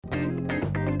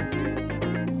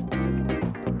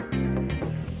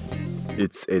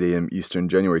It's 8 a.m. Eastern,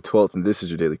 January 12th, and this is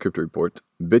your daily crypto report.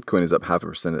 Bitcoin is up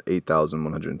 0.5% at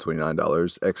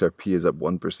 $8,129. XRP is up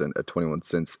 1% at 21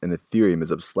 cents, and Ethereum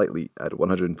is up slightly at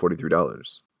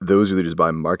 $143. Those are leaders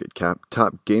by market cap.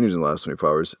 Top gainers in the last 24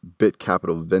 hours: Bit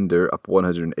Capital Vendor up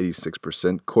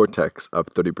 186%, Cortex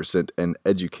up 30%, and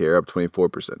Educare up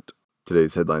 24%.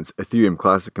 Today's headlines: Ethereum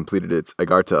Classic completed its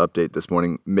IGARTA update this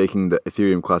morning, making the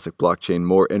Ethereum Classic blockchain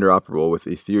more interoperable with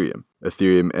Ethereum.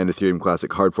 Ethereum and Ethereum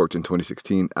Classic hard forked in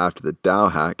 2016 after the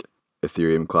DAO hack.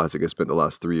 Ethereum Classic has spent the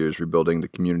last 3 years rebuilding the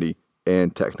community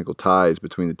and technical ties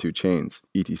between the two chains.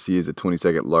 ETC is the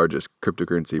 22nd largest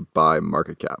cryptocurrency by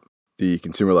market cap. The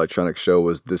Consumer Electronics Show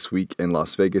was this week in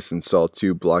Las Vegas and saw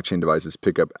two blockchain devices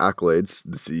pick up accolades.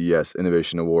 The CES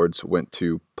Innovation Awards went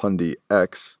to Pundi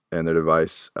X and their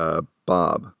device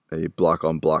Bob, a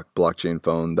block-on-block blockchain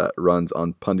phone that runs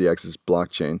on Pundi X's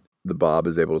blockchain. The Bob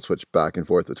is able to switch back and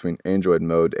forth between Android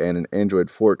mode and an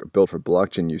Android fork built for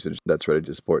blockchain usage that's ready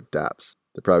to support dApps.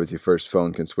 The privacy-first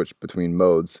phone can switch between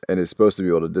modes and is supposed to be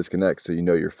able to disconnect so you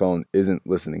know your phone isn't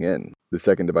listening in. The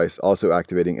second device, also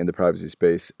activating in the privacy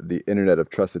space, the Internet of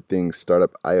Trusted Things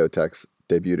startup IoTeX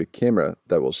debuted a camera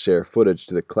that will share footage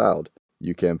to the cloud.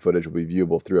 UCam footage will be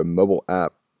viewable through a mobile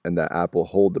app, and that app will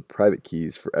hold the private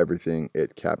keys for everything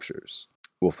it captures.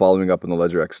 Well, following up on the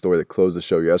LedgerX story that closed the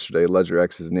show yesterday,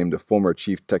 LedgerX has named a former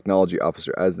chief technology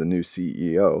officer as the new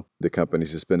CEO. The company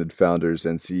suspended founders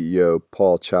and CEO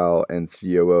Paul Chow and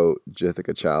COO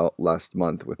Jithica Chow last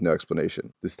month with no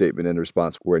explanation. The statement and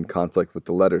response were in conflict with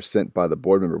the letter sent by the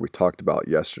board member we talked about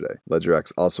yesterday.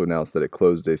 LedgerX also announced that it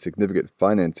closed a significant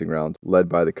financing round led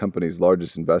by the company's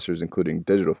largest investors, including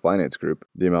Digital Finance Group.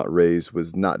 The amount raised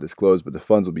was not disclosed, but the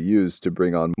funds will be used to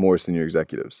bring on more senior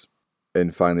executives.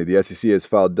 And finally, the SEC has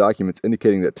filed documents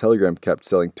indicating that Telegram kept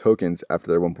selling tokens after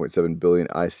their $1.7 billion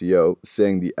ICO,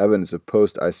 saying the evidence of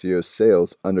post-ICO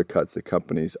sales undercuts the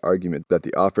company's argument that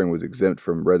the offering was exempt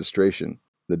from registration.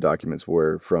 The documents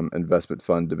were from investment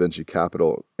fund DaVinci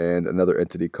Capital and another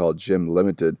entity called Gem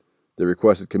Limited. They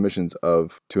requested commissions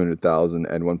of $200,000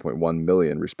 and $1.1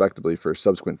 million, respectively, for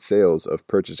subsequent sales of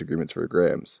purchase agreements for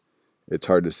Grams. It's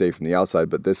hard to say from the outside,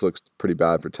 but this looks pretty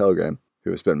bad for Telegram, who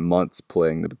have spent months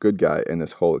playing the good guy in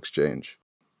this whole exchange.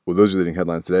 Well, those are the leading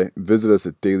headlines today. Visit us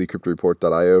at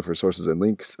dailycryptoreport.io for sources and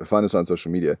links. Find us on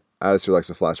social media, add us to your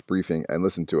Alexa Flash Briefing, and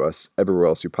listen to us everywhere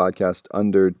else you podcast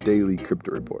under Daily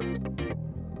Crypto Report.